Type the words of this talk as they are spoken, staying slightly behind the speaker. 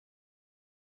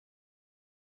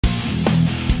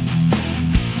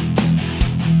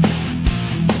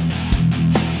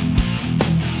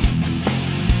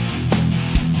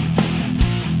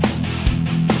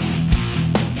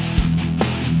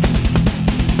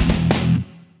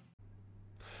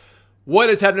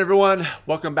What is happening, everyone?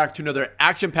 Welcome back to another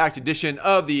action-packed edition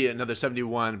of the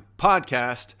Another71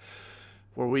 podcast,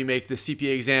 where we make the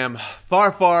CPA exam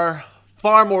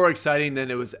far more exciting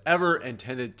than it was ever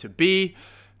intended to be.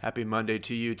 Happy Monday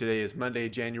to you. Today is Monday,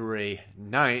 January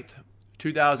 9th,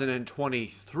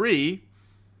 2023,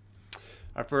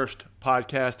 our first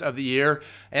podcast of the year,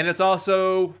 and it's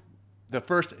also the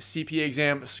first CPA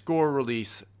exam score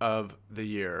release of the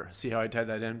year. See how I tied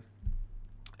that in?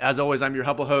 As always, I'm your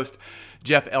humble host,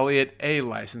 Jeff Elliott, a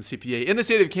licensed CPA in the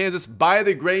state of Kansas by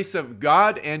the grace of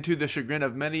God and to the chagrin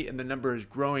of many, and the number is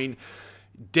growing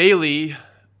daily,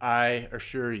 I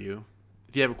assure you.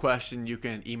 If you have a question, you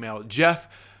can email Jeff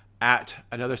at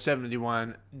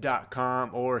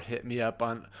Another71.com or hit me up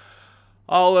on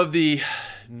all of the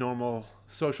normal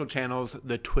social channels,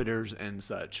 the Twitters and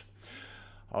such.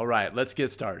 All right, let's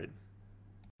get started.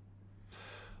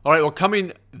 All right, well,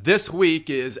 coming this week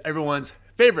is everyone's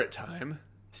favorite time,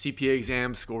 CPA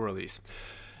exam score release.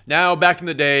 Now, back in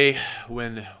the day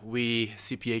when we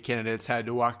CPA candidates had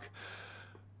to walk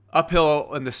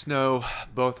uphill in the snow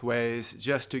both ways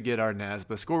just to get our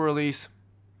NASBA score release,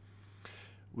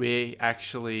 we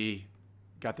actually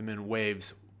got them in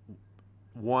waves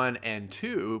 1 and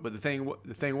 2. But the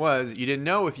thing was, you didn't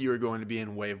know if you were going to be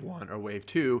in wave 1 or wave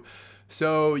 2,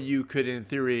 so you could, in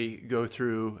theory, go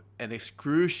through an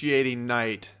excruciating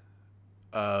night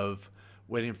of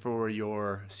waiting for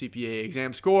your CPA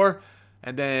exam score,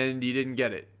 and then you didn't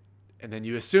get it. And then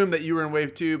you assumed that you were in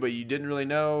wave 2, but you didn't really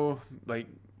know, like,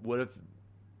 what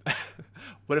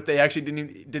if they actually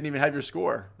didn't even have your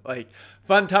score? Like,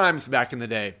 fun times back in the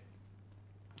day.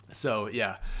 So,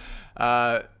 yeah.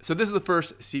 So this is the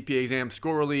first CPA exam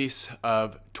score release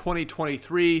of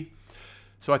 2023.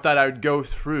 So I thought I would go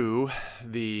through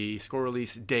the score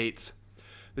release dates,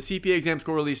 the CPA exam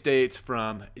score release dates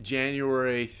from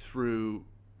January through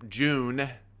June,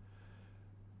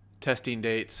 testing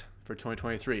dates for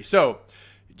 2023. So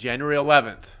January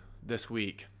 11th this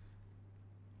week,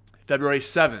 February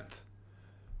 7th,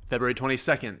 February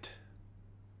 22nd,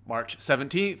 March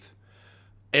 17th,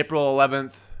 April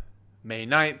 11th, May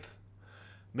 9th,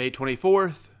 May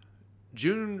 24th,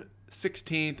 June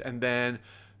 16th, and then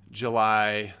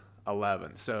July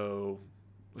 11th. So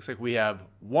looks like we have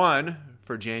 1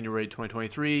 for January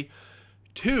 2023,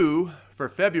 2 for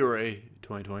February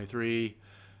 2023,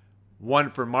 1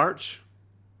 for March,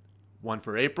 1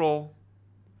 for April,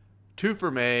 2 for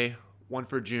May, 1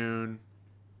 for June,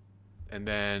 and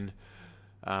then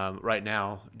right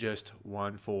now just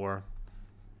 1 for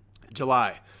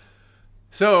July.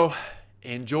 So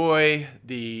enjoy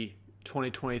the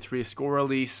 2023 score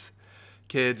release,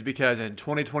 kids, because in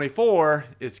 2024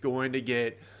 it's going to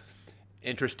get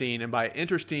interesting, and by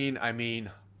interesting I mean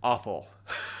awful.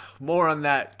 More on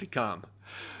that to come.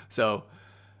 So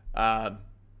well,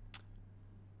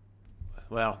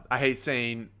 I hate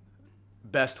saying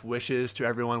best wishes to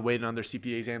everyone waiting on their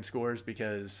CPA exam scores,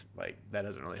 because like that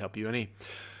doesn't really help you any.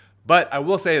 But I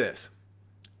will say this: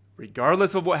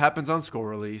 regardless of what happens on score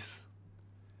release,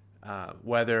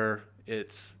 whether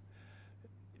it's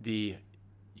the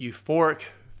euphoric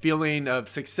feeling of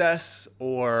success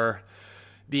or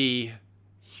the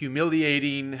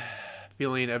humiliating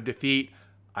feeling of defeat,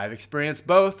 I've experienced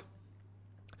both.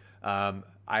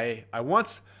 I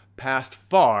once passed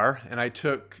FAR, and I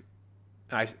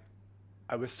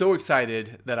was so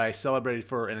excited that I celebrated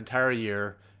for an entire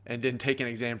year and didn't take an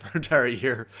exam for an entire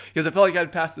year because I felt like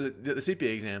I'd passed the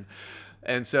CPA exam.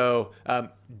 And so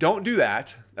don't do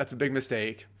that. That's a big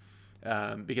mistake,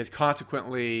 because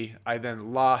consequently I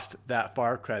then lost that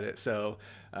FAR credit. So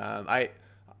I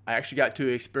actually got to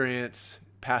experience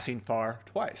passing FAR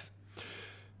twice.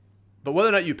 But whether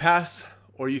or not you pass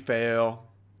or you fail,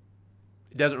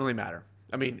 it doesn't really matter.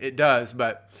 I mean, it does,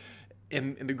 but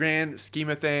in the grand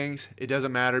scheme of things, it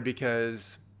doesn't matter,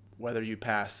 because whether you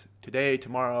pass today,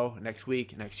 tomorrow, next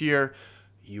week, next year,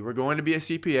 you are going to be a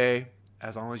CPA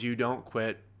as long as you don't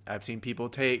quit. I've seen people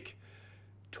take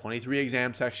 23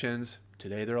 exam sections.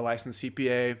 Today they're a licensed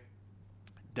CPA.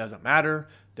 Doesn't matter.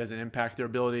 Doesn't impact their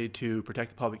ability to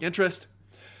protect the public interest,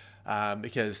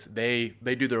 because they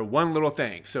do their one little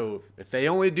thing. So if they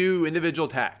only do individual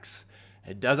tax,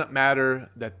 it doesn't matter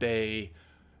that they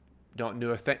don't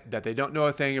know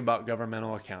a thing about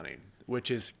governmental accounting,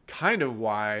 which is kind of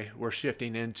why we're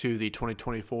shifting into the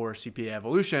 2024 CPA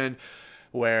evolution,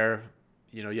 where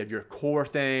you have your core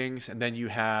things and then you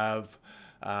have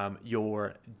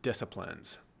your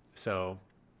disciplines. So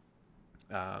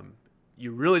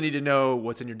you really need to know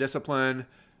what's in your discipline,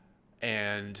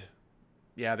 and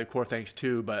the core things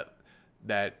too, but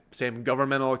that same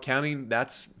governmental accounting,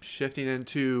 that's shifting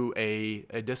into a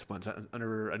discipline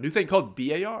under a new thing called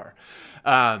BAR.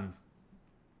 And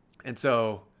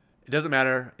so it doesn't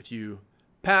matter if you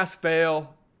pass,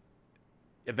 fail,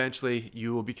 eventually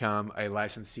you will become a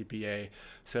licensed CPA.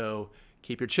 So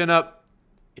keep your chin up.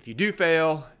 If you do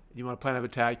fail, you want a plan of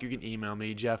attack, you can email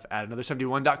me,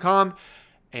 jeff@another71.com.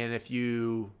 And if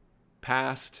you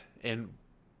passed and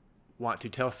want to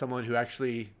tell someone who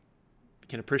actually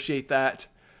can appreciate that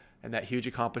and that huge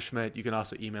accomplishment, you can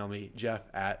also email me,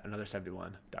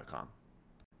 jeff@another71.com.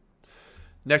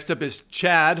 Next up is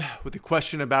Chad with a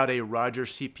question about a Roger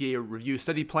CPA review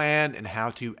study plan and how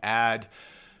to add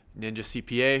Ninja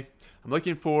CPA. I'm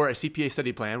looking for a CPA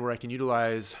study plan where I can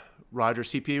utilize Roger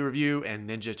CPA review and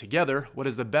Ninja together. What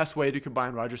is the best way to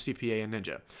combine Roger CPA and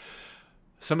Ninja?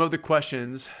 Some of the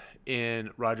questions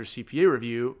in Roger CPA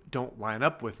review don't line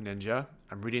up with Ninja.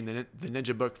 I'm reading the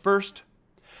Ninja book first,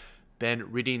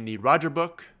 then reading the Roger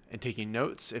book and taking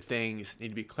notes if things need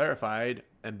to be clarified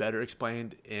and better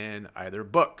explained in either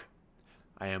book.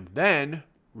 I am then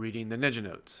reading the Ninja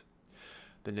notes.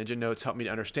 The Ninja notes help me to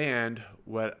understand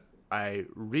what I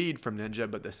read from Ninja,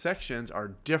 but the sections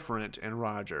are different in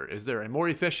Roger. Is there a more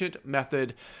efficient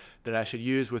method that I should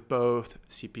use with both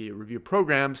CPA review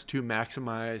programs to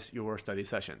maximize your study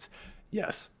sessions?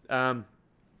 Yes.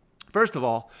 First of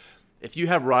all, if you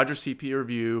have Roger CPA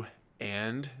review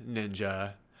and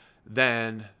Ninja,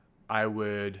 then I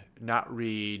would not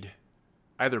read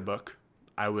either book.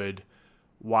 I would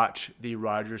watch the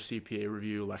Roger CPA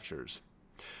review lectures.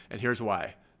 And here's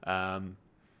why.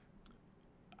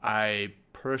 I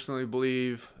personally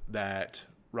believe that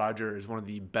Roger is one of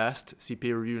the best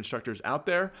CPA review instructors out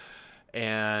there,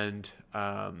 and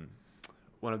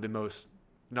one of the most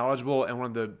knowledgeable and one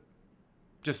of the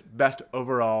just best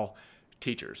overall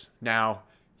teachers. Now,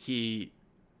 he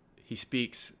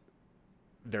speaks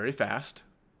very fast,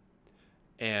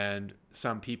 and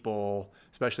some people,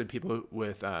 especially people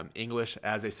with English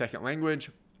as a second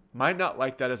language, might not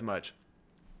like that as much.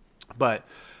 But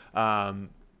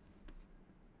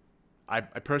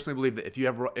I personally believe that if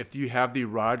you have the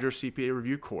Roger CPA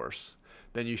review course,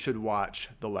 then you should watch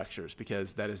the lectures,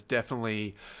 because that is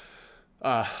definitely,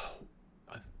 I'm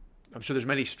sure there's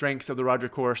many strengths of the Roger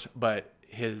course, but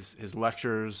his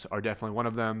lectures are definitely one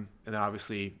of them. And then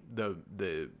obviously the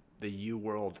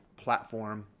UWorld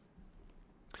platform,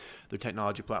 the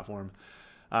technology platform.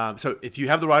 So if you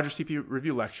have the Roger CPA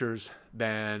review lectures,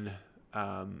 then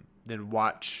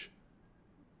watch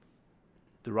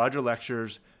the Roger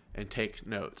lectures and take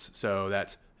notes. So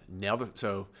that's nail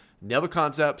the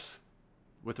concepts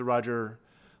with the Roger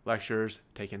lectures,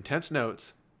 take intense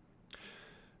notes,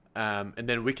 and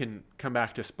then we can come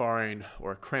back to sparring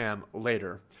or cram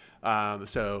later.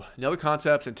 So nail the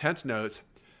concepts, intense notes.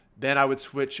 Then I would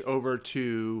switch over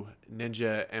to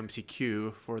Ninja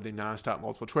MCQ for the nonstop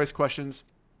multiple choice questions,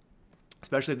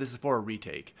 especially if this is for a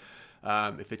retake.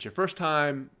 If it's your first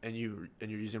time and you're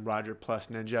using Roger plus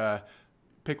Ninja,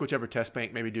 pick whichever test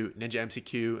bank, maybe do Ninja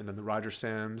MCQ and then the Roger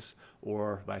Sims,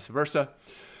 or vice versa.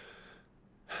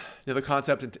 Now the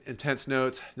concept and intense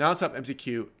notes, nonstop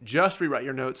MCQ, just rewrite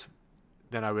your notes.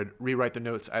 Then I would rewrite the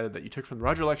notes either that you took from the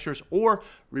Roger lectures or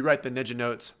rewrite the Ninja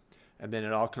notes, and then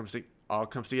it all comes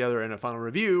together in a final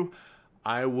review.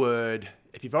 I would,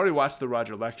 if you've already watched the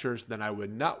Roger lectures, then I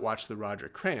would not watch the Roger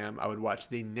Cram. I would watch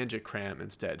the Ninja Cram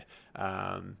instead.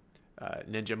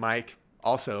 Ninja Mike,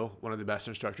 also one of the best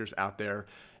instructors out there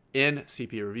in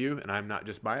CPA review, and I'm not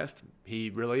just biased. He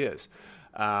really is.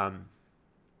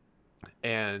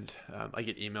 And I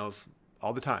get emails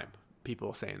all the time,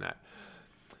 people saying that.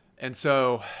 And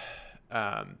so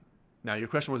now your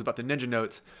question was about the Ninja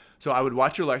notes. So I would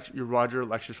watch your Roger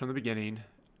lectures from the beginning,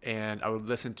 and I would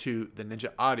listen to the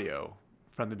Ninja audio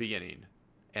from the beginning,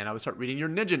 and I would start reading your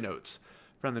Ninja notes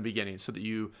from the beginning, so that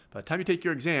by the time you take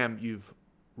your exam, you've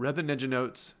read the Ninja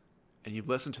notes and you've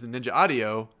listened to the Ninja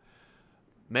audio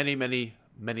many, many,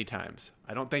 many times.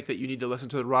 I don't think that you need to listen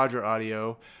to the Roger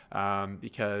audio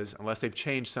because unless they've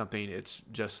changed something, it's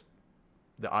just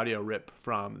the audio rip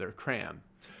from their cram.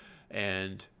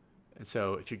 And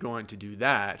so if you're going to do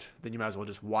that, then you might as well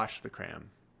just watch the cram.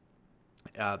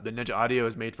 The Ninja audio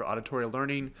is made for auditory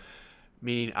learning,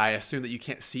 meaning I assume that you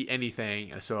can't see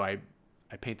anything, and so I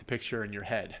paint the picture in your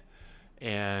head.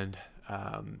 And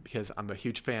because I'm a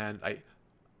huge fan,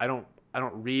 I don't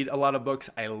read a lot of books.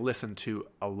 I listen to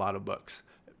a lot of books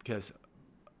because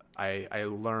I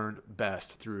learn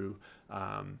best through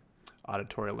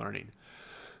auditory learning.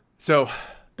 So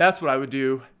that's what I would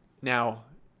do. Now,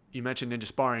 you mentioned Ninja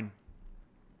Sparring.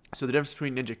 So the difference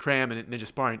between Ninja Cram and Ninja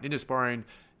Sparring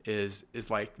is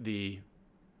like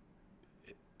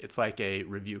it's like a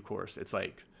review course. It's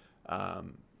like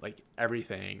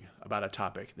everything about a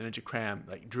topic. The Ninja Cram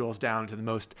like drills down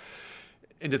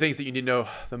into things that you need to know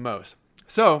the most.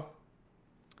 So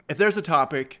if there's a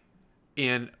topic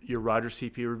in your Rogers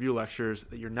CPA review lectures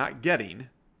that you're not getting,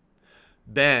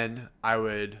 then I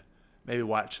would maybe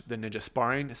watch the Ninja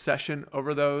Sparring session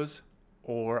over those,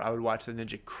 or I would watch the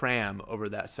Ninja Cram over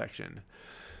that section.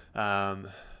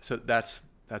 So that's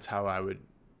how I would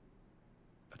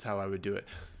do it.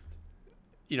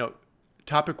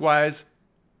 Topic wise,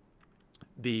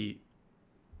 I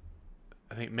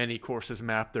think many courses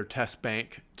map their test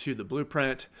bank to the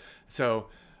blueprint. So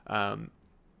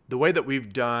the way that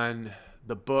we've done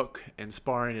the book and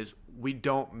sparring is we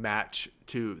don't match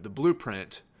to the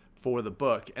blueprint for the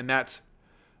book, and that's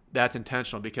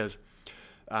intentional because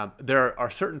there are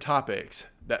certain topics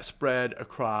that spread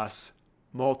across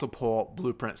multiple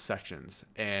blueprint sections.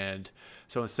 And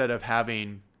so instead of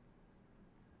having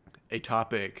a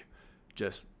topic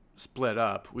just split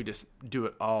up, we just do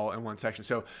it all in one section.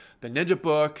 So the Ninja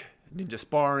book, Ninja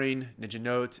Sparring, Ninja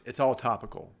Notes, it's all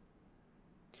topical.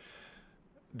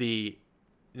 The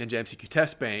Ninja MCQ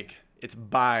test bank, it's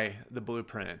by the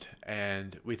blueprint,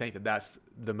 and we think that that's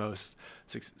the most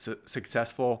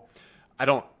successful.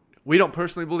 We don't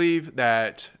personally believe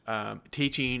that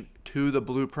teaching to the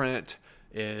blueprint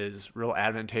is real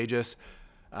advantageous.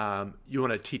 You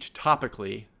want to teach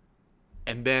topically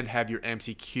and then have your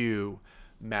MCQ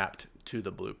mapped to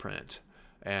the blueprint.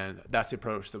 And that's the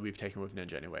approach that we've taken with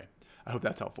Ninja anyway. I hope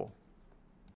that's helpful.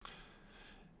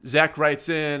 Zach writes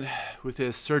in with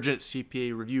his Surgent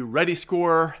CPA review ready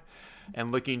score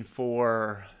and looking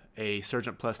for a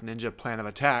Surgent plus Ninja plan of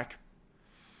attack.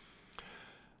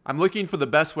 I'm looking for the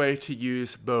best way to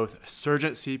use both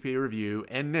Surgent CPA review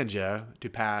and Ninja to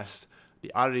pass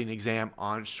the auditing exam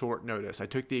on short notice. I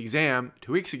took the exam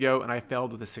 2 weeks ago and I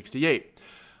failed with a 68.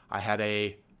 I had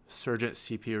a Surgent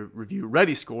CPA review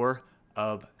ready score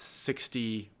of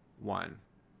 61.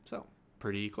 So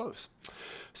pretty close.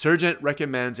 Surgent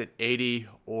recommends an 80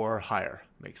 or higher.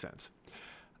 Makes sense.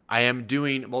 I am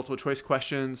doing multiple choice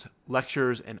questions,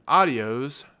 lectures, and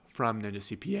audios from Ninja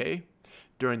CPA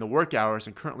during the work hours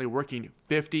and currently working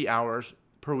 50 hours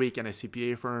per week in a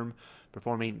CPA firm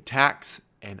performing tax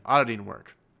and auditing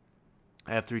work.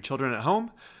 I have 3 children at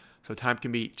home, so time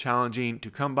can be challenging to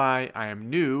come by. I am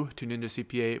new to Ninja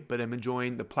CPA, but I'm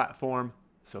enjoying the platform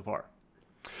so far.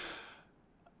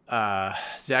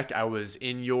 Zach, I was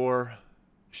in your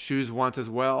shoes once as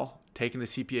well, taking the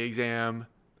CPA exam,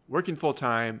 working full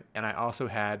time, and I also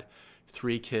had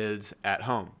 3 kids at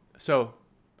home. So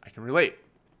I can relate.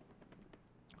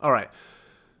 All right.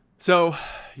 So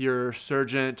your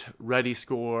Surgent ready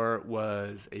score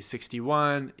was a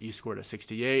 61. You scored a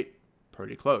 68.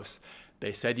 Pretty close.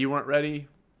 They said you weren't ready.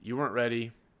 You weren't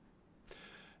ready.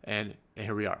 And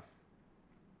here we are.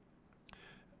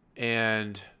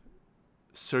 And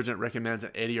Surgent recommends an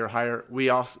 80 or higher.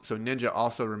 So Ninja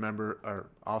also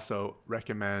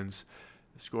recommends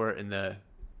a score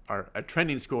a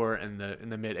trending score in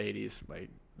the mid 80s. Like,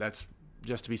 that's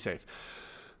just to be safe.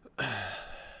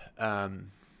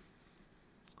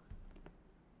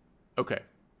 Okay.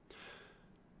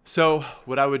 So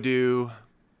what I would do,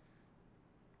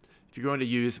 if you're going to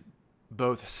use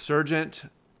both Surgent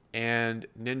and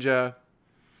Ninja,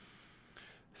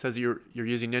 says you're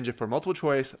using Ninja for multiple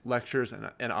choice lectures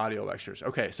and audio lectures.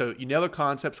 Okay, so you nail the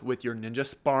concepts with your Ninja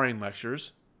Sparring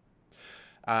lectures.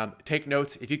 Take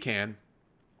notes if you can.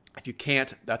 If you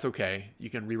can't, that's okay. You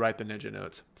can rewrite the Ninja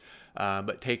notes.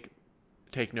 But take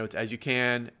notes as you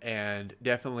can, and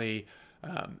definitely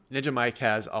Ninja Mike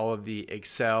has all of the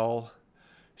Excel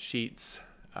sheets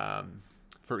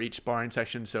for each sparring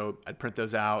section, so I'd print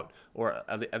those out or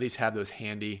at least have those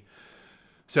handy.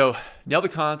 So nail the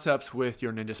concepts with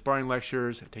your Ninja Sparring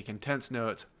lectures, take intense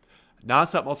notes,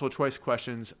 nonstop multiple choice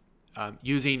questions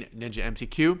using Ninja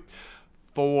MCQ.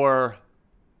 For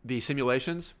the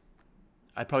simulations,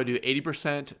 I'd probably do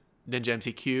 80% Ninja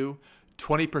MCQ,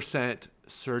 20%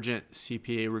 Surgent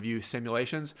CPA review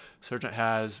simulations. Surgent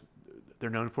they're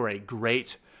known for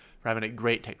having a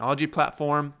great technology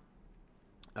platform.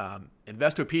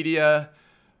 Investopedia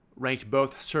ranked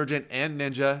both Surgent and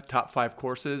Ninja top 5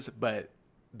 courses, but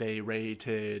they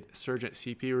rated Surgent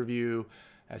CPA review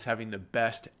as having the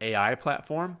best AI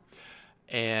platform.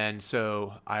 And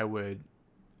so I would,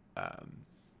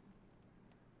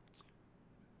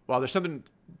 while there's something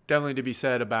definitely to be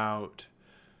said about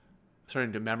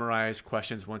starting to memorize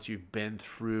questions once you've been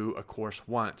through a course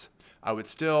once, I would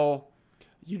still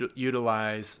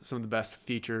utilize some of the best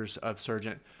features of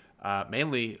Surgent,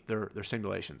 mainly their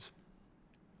simulations.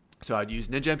 So I'd use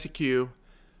Ninja MCQ,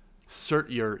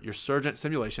 your Surgent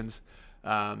simulations,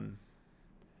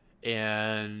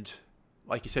 and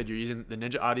like you said, you're using the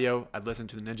Ninja audio. I'd listen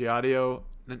to the Ninja audio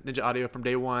from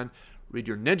day one. Read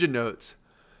your Ninja notes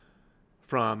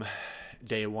from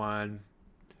day one,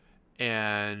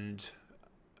 and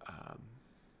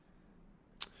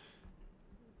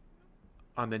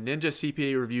on the Ninja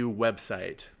CPA Review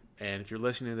website. And if you're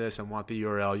listening to this and want the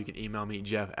URL, you can email me,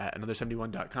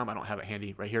 Jeff@Another71.com. I don't have it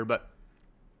handy right here, but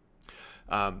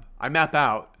I map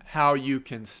out how you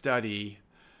can study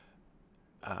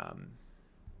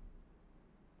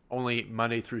only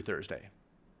Monday through Thursday.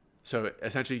 So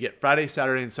essentially you get Friday,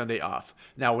 Saturday, and Sunday off.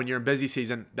 Now, when you're in busy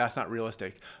season, that's not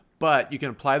realistic. But you can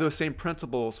apply those same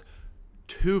principles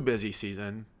to busy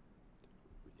season,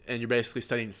 and you're basically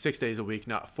studying 6 days a week,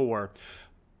 not 4.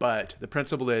 But the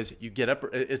principle is you get up,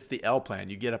 it's the L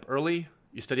plan. You get up early,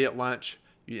 you study at lunch,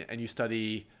 and you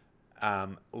study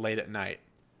late at night.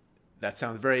 That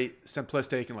sounds very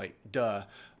simplistic and like, duh.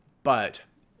 But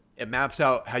it maps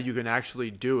out how you can actually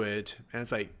do it. And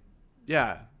it's like,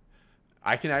 yeah,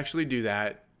 I can actually do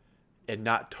that and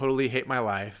not totally hate my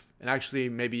life and actually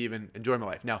maybe even enjoy my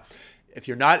life. Now, if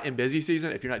you're not in busy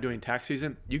season, if you're not doing tax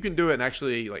season, you can do it and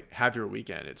actually like have your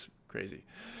weekend. It's crazy.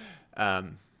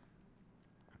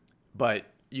 But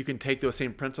you can take those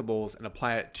same principles and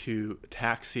apply it to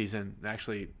tax season and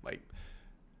actually like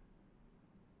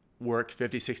work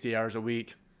 50, 60 hours a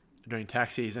week during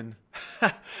tax season.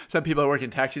 Some people are working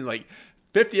tax season like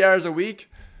 50 hours a week.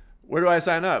 Where do I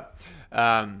sign up?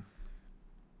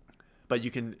 But you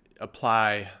can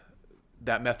apply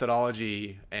that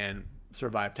methodology and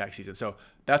survive tax season. So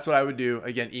that's what I would do.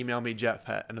 Again, email me,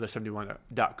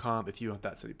 Jeff@Another71.com if you want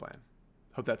that study plan.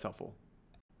 Hope that's helpful.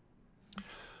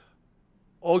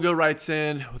 Olga writes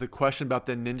in with a question about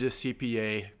the Ninja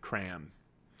CPA Cram.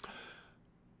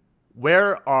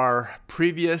 Where are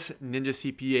previous Ninja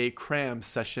CPA Cram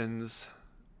sessions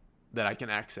that I can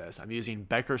access? I'm using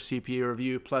Becker CPA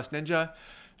Review plus Ninja,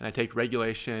 and I take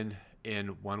regulation in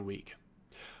 1 week.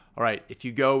 All right, if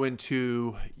you go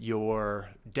into your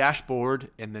dashboard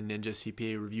in the Ninja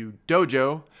CPA Review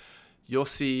Dojo, you'll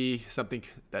see something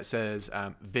that says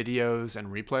videos and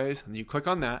replays, and you click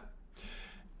on that,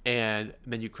 and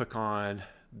then you click on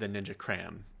the Ninja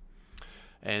Cram.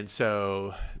 And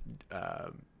so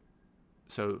the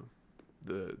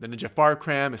Ninja FAR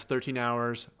Cram is 13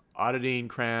 hours, auditing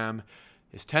Cram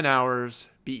is 10 hours,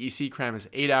 BEC Cram is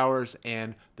 8 hours,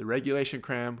 and the regulation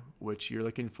Cram, which you're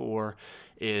looking for,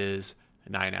 is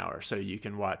 9 hours. So you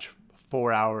can watch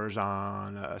 4 hours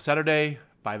on a Saturday,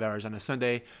 5 hours on a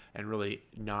Sunday, and really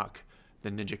knock the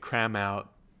Ninja Cram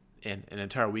out in an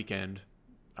entire weekend,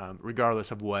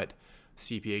 regardless of what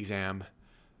CPA exam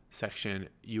section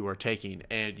you are taking.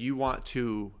 And you want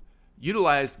to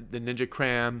utilize the Ninja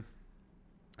Cram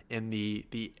in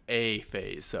the A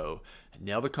phase. So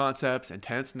nail the concepts,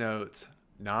 intense notes,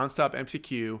 nonstop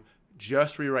MCQ,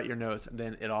 just rewrite your notes, and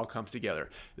then it all comes together.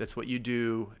 That's what you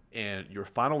do in your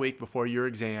final week before your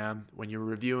exam, when you're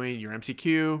reviewing your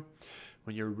MCQ,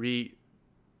 when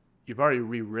you've already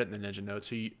rewritten the Ninja notes.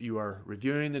 So you are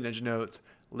reviewing the Ninja notes,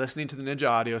 listening to the Ninja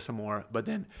audio some more, but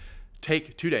then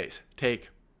take 2 days.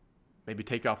 Maybe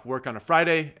take off work on a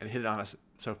Friday and hit it on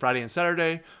so Friday and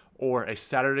Saturday, or a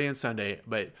Saturday and Sunday.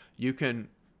 But you can,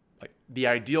 like, the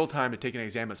ideal time to take an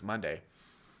exam is Monday,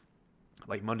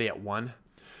 like Monday at 1.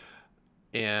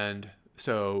 And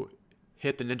so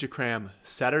hit the Ninja Cram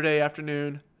Saturday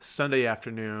afternoon, Sunday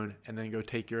afternoon, and then go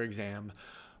take your exam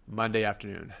Monday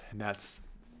afternoon. And that's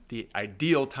the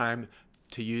ideal time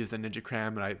to use the Ninja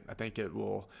Cram, and I think it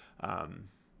will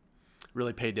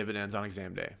really pay dividends on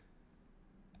exam day.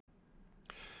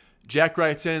 Jack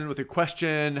writes in with a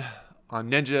question on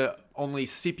Ninja only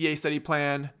CPA study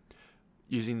plan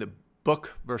using the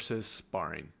book versus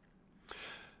sparring.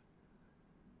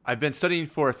 I've been studying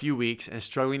for a few weeks and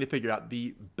struggling to figure out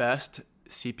the best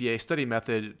CPA study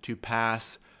method to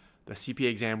pass the CPA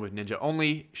exam with Ninja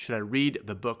only. Should I read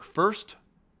the book first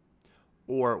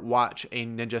or watch a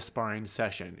Ninja sparring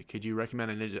session? Could you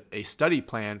recommend a study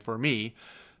plan for me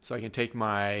so I can take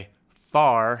my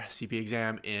FAR CPA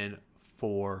exam in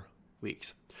 4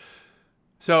 weeks?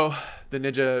 So the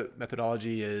Ninja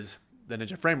methodology is, the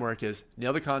Ninja framework is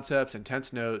nail the concepts,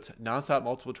 intense notes, nonstop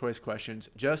multiple choice questions,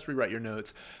 just rewrite your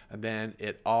notes, and then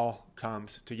it all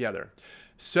comes together.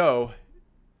 So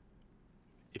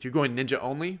if you're going Ninja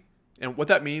only, and what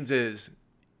that means is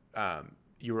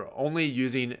you're only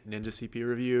using Ninja CPA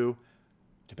Review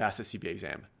to pass the CPA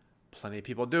exam. Plenty of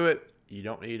people do it. You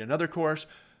don't need another course.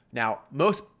 Now,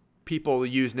 most people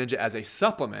use Ninja as a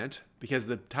supplement because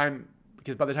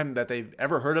by the time that they've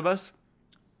ever heard of us,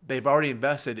 they've already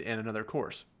invested in another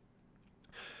course.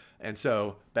 And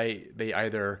so they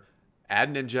either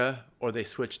add Ninja or they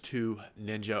switch to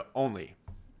Ninja only.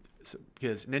 So,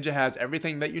 because Ninja has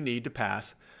everything that you need to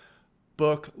pass: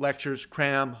 book, lectures,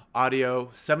 cram,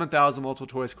 audio, 7,000 multiple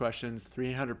choice questions,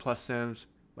 300 plus sims.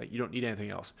 Like, you don't need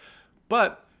anything else.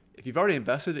 But if you've already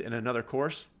invested in another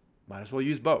course, might as well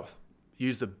use both.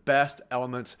 Use the best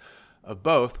elements of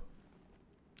both.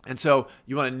 And so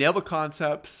you want to nail the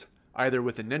concepts either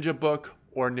with a Ninja book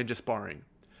or Ninja Sparring.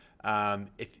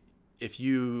 If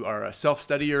you are a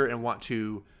self-studier and want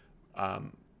to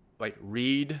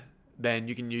read, then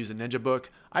you can use a Ninja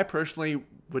book. I personally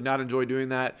would not enjoy doing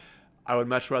that. I would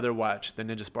much rather watch the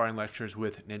Ninja Sparring lectures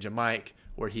with Ninja Mike,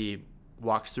 where he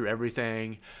walks through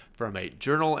everything from a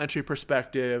journal entry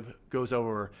perspective, goes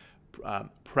over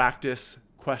practice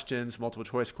questions, multiple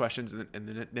choice questions in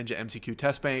the Ninja MCQ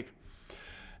test bank.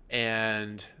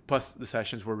 And plus the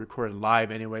sessions were recorded live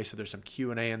anyway, so there's some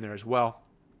Q&A in there as well.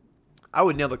 I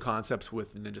would nail the concepts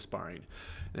with Ninja Sparring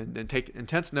and take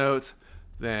intense notes,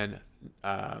 then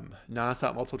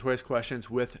nonstop multiple choice questions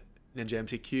with Ninja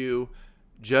MCQ.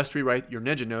 Just rewrite your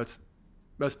Ninja notes.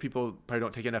 Most people probably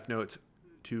don't take enough notes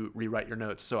to rewrite your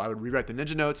notes. So I would rewrite the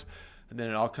Ninja notes, and then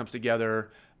it all comes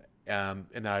together.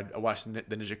 And I'd watch the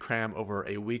Ninja Cram over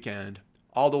a weekend,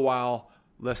 all the while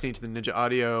listening to the Ninja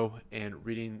audio and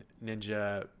reading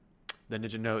the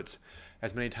Ninja notes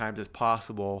as many times as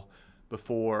possible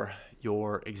before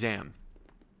your exam.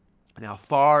 Now,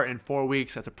 FAR in 4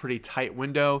 weeks, that's a pretty tight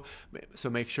window. So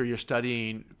make sure you're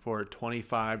studying for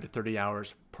 25 to 30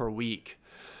 hours per week.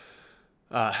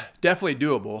 Definitely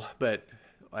doable, but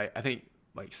I think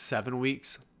 7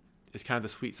 weeks is kind of the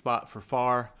sweet spot for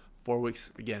FAR. 4 weeks,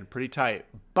 again, pretty tight,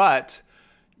 but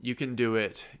you can do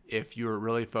it if you're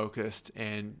really focused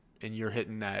and you're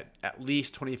hitting that at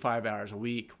least 25 hours a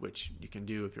week, which you can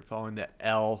do if you're following the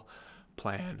L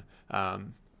plan.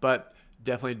 But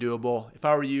definitely doable. If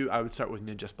I were you, I would start with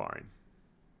Ninja Sparring.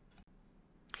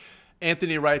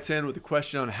 Anthony writes in with a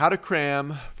question on how to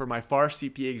cram for my FAR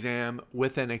CPA exam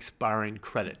with an expiring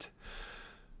credit.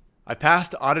 I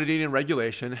passed auditing and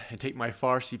regulation and take my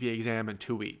FAR CPA exam in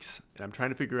 2 weeks, and I'm trying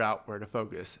to figure out where to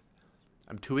focus.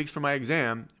 I'm 2 weeks from my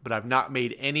exam, but I've not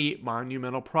made any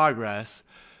monumental progress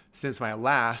since my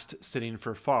last sitting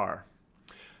for FAR.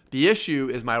 The issue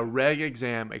is my reg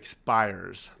exam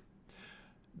expires.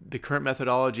 The current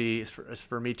methodology is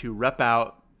for me to rep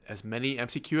out as many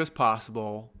MCQ as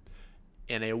possible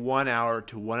in a 1 hour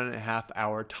to 1.5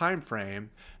 hour time frame,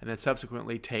 and then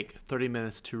subsequently take 30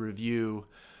 minutes to review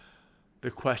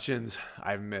the questions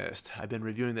I've missed. I've been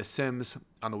reviewing the sims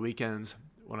on the weekends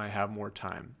when I have more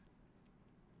time.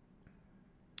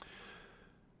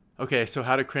 Okay, so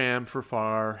how to cram for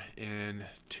FAR in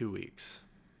 2 weeks.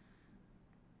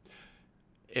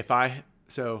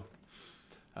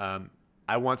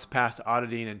 I once passed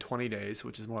auditing in 20 days,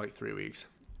 which is more like 3 weeks.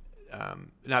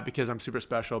 Not because I'm super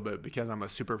special, but because I'm a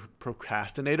super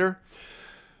procrastinator.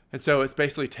 And so it's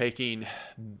basically taking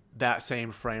that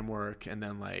same framework and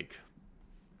then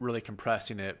really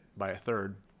compressing it by a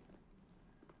third.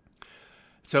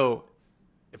 So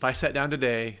if I sat down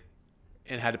today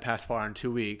and had to pass FAR in 2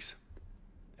 weeks,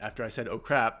 after I said, oh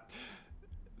crap,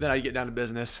 then I'd get down to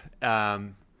business.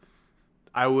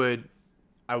 I would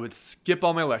skip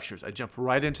all my lectures. I'd jump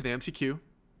right into the MCQ,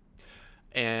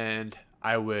 and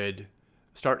I would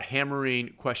start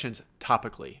hammering questions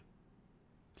topically.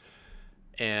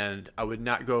 And I would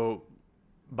not go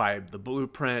by the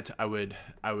blueprint. I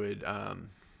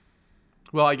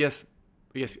guess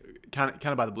kind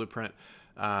of by the blueprint.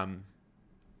 I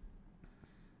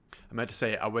meant to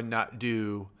say I would not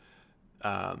do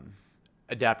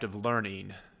adaptive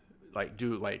learning,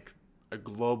 do a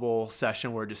global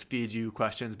session where it just feeds you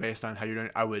questions based on how you're doing.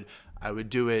 I would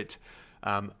do it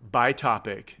by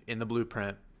topic in the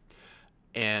blueprint,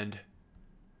 and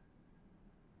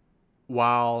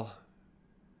while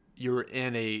you're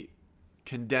in a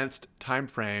condensed time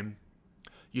frame,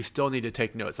 you still need to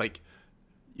take notes.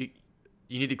 You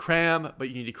need to cram, but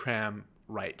you need to cram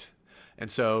right. And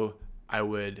so I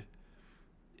would,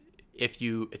 if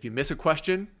you miss a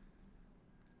question,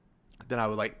 then I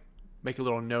would make a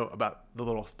little note about the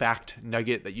little fact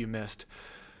nugget that you missed.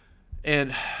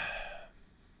 And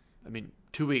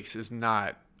 2 weeks is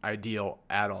not ideal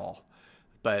at all,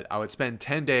 but I would spend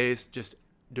 10 days just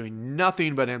doing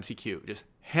nothing but MCQ, just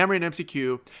hammering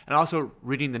MCQ, and also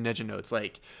reading the Ninja notes.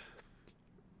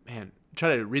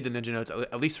 Try to read the Ninja notes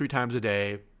at least 3 times a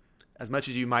day. As much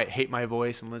as you might hate my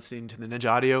voice and listening to the Ninja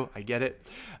audio, I get it.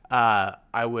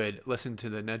 I would listen to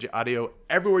the Ninja audio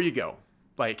everywhere you go.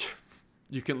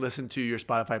 You can listen to your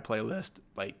Spotify playlist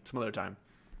some other time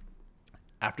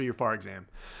after your FAR exam.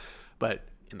 But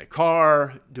in the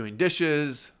car, doing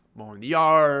dishes, mowing the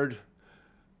yard,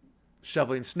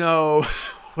 shoveling snow,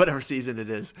 whatever season it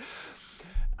is,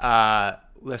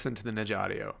 listen to the Ninja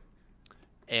audio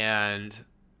and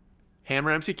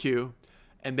hammer MCQ.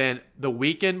 And then the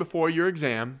weekend before your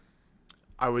exam,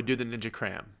 I would do the Ninja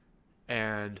Cram.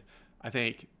 And I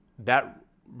think that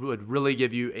would really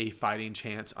give you a fighting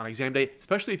chance on exam day,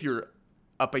 especially if you're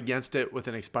up against it with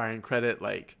an expiring credit.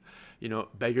 Like,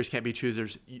 beggars can't be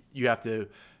choosers. You have to,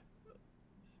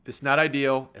 it's not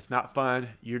ideal. It's not fun.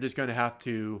 You're just going to have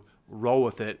to roll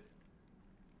with it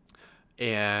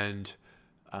and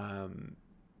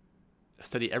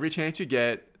study every chance you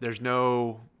get. There's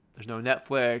no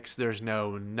Netflix. There's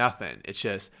no nothing. It's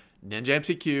just Ninja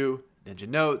MCQ, Ninja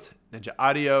Notes, Ninja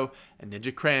Audio, and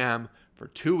Ninja Cram for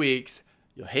 2 weeks.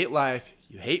 You'll hate life.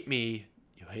 You hate me.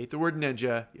 You hate the word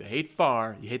ninja. You hate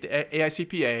FAR. You hate the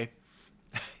AICPA.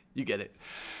 You get it.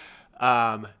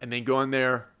 And then go in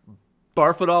there,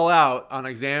 barf it all out on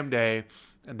exam day,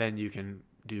 and then you can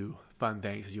do fun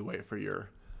things as you wait for your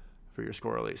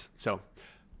score release. So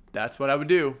that's what I would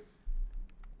do.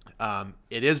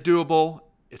 It is doable.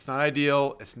 It's not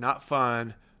ideal. It's not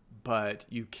fun, but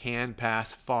you can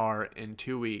pass FAR in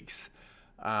 2 weeks.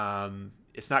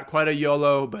 It's not quite a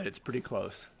YOLO, but it's pretty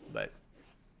close. But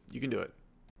you can do it.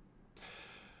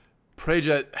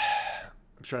 Prajit,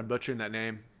 I'm sure I'm butchering that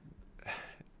name.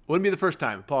 Wouldn't be the first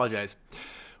time. Apologize.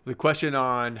 With a question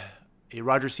on a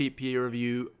Rogers CPA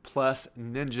review plus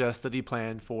Ninja study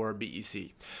plan for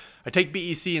BEC. I take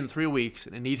BEC in 3 weeks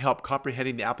and I need help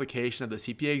comprehending the application of the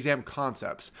CPA exam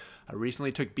concepts. I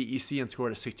recently took BEC and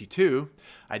scored a 62.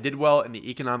 I did well in the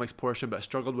economics portion but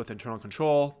struggled with internal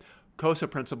control, COSA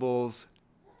principles,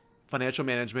 financial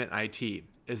management, IT.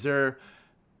 Is there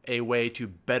a way to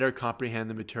better comprehend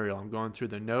the material? I'm going through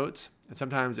the notes and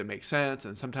sometimes it makes sense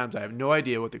and sometimes I have no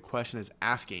idea what the question is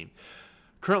asking.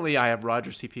 Currently, I have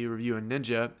Rogers CPA Review and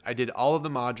Ninja. I did all of the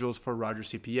modules for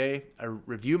Rogers CPA. I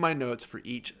review my notes for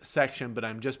each section, but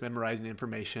I'm just memorizing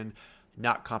information,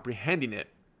 not comprehending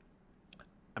it.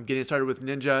 I'm getting started with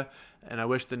Ninja, and I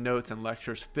wish the notes and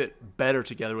lectures fit better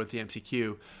together with the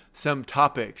MCQ. Some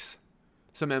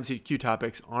MCQ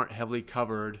topics aren't heavily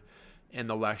covered in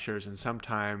the lectures and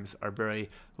sometimes are very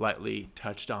lightly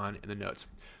touched on in the notes.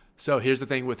 So here's the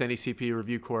thing with any CPA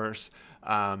review course,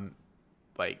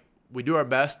 we do our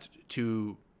best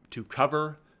to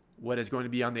cover what is going to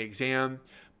be on the exam,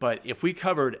 but if we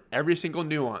covered every single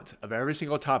nuance of every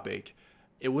single topic,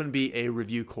 it wouldn't be a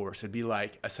review course. It'd be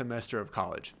like a semester of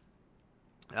college.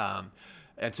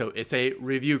 And so it's a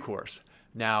review course.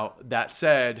 Now, that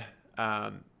said,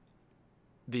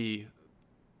 the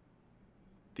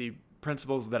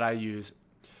principles that I use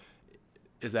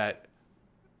is that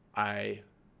I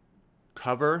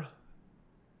cover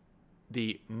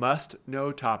the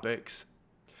must-know topics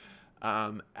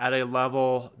at a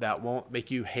level that won't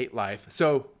make you hate life.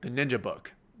 So the Ninja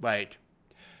book,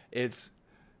 it's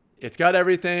got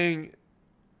everything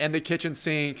in the kitchen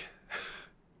sink,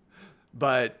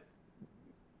 but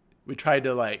we tried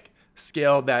to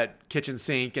scale that kitchen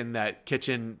sink and that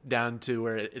kitchen down to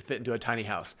where it fit into a tiny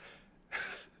house.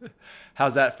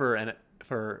 How's that for an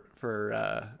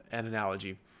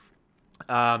analogy?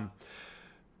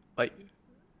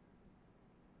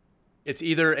 It's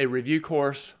either a review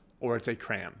course or it's a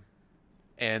cram.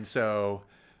 And so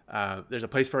there's a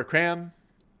place for a cram,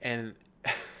 and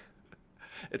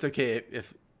it's okay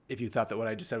if you thought that what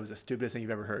I just said was the stupidest thing you've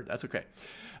ever heard. That's okay.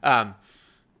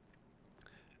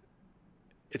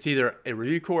 It's either a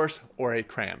review course or a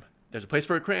cram. There's a place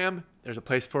for a cram. There's a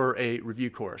place for a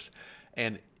review course.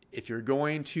 And if you're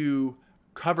going to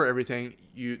cover everything,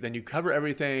 you cover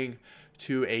everything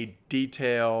to a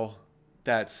detail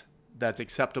that's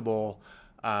acceptable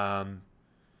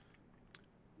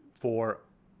for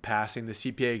passing the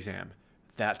CPA exam.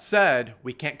 That said,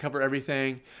 we can't cover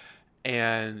everything,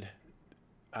 and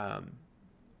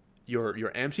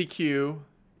your MCQ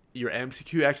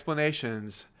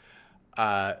explanations,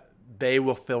 they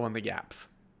will fill in the gaps.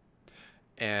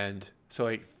 And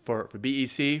so for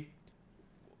BEC,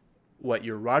 what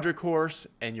your Roger course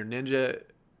and your Ninja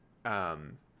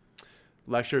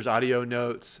lectures, audio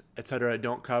notes, etc.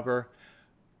 don't cover,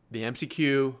 the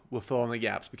MCQ will fill in the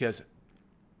gaps, because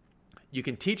you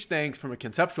can teach things from a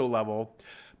conceptual level,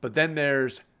 but then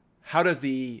there's how does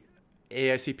the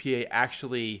AICPA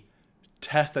actually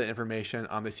test that information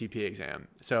on the CPA exam.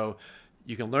 So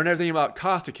you can learn everything about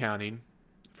cost accounting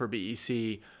for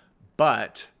BEC,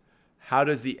 but how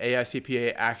does the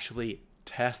AICPA actually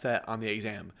test that on the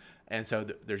exam? And so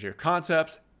there's your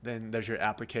concepts, then there's your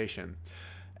application.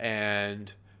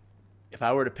 And if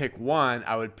I were to pick one,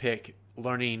 I would pick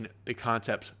learning the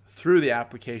concepts through the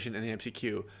application and the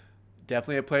MCQ.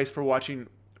 Definitely a place for watching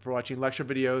lecture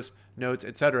videos, notes,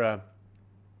 etc.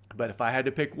 But if I had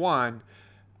to pick one,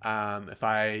 if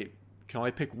I can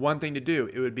only pick one thing to do,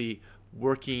 it would be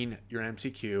working your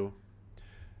MCQ.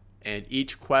 And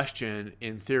each question,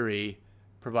 in theory,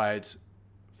 provides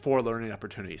 4 learning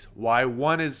opportunities. Why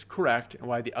one is correct and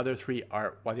why the other 3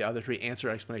 answer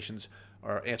explanations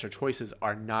or answer choices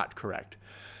are not correct.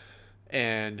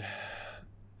 And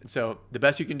so the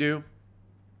best you can do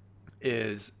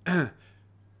is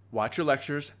watch your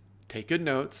lectures, take good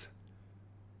notes,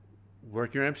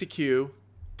 work your MCQ,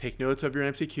 take notes of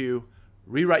your MCQ,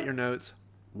 rewrite your notes,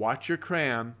 watch your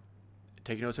cram,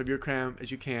 take notes of your cram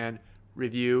as you can,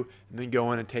 review, and then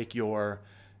go in and take your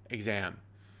exam.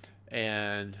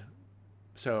 And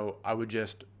so I would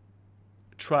just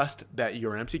trust that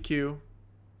your MCQ,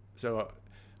 so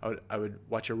I would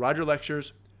watch your Roger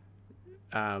lectures,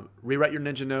 rewrite your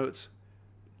Ninja notes,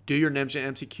 do your Ninja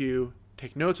MCQ,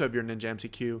 take notes of your Ninja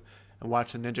MCQ, and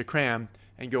watch the Ninja Cram,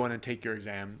 and go in and take your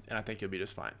exam, and I think you'll be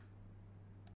just fine.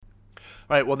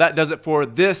 All right, well, that does it for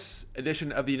this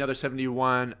edition of the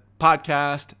Another71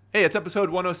 podcast. Hey, it's episode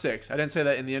 106. I didn't say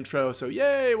that in the intro, so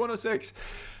yay, 106.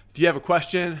 If you have a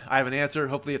question, I have an answer.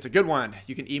 Hopefully it's a good one.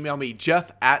 You can email me,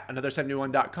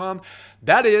 jeff@another71.com.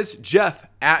 That is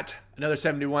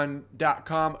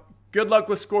jeff@another71.com. Good luck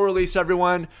with score release,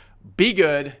 everyone. Be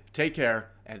good, take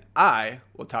care, and I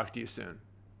will talk to you soon.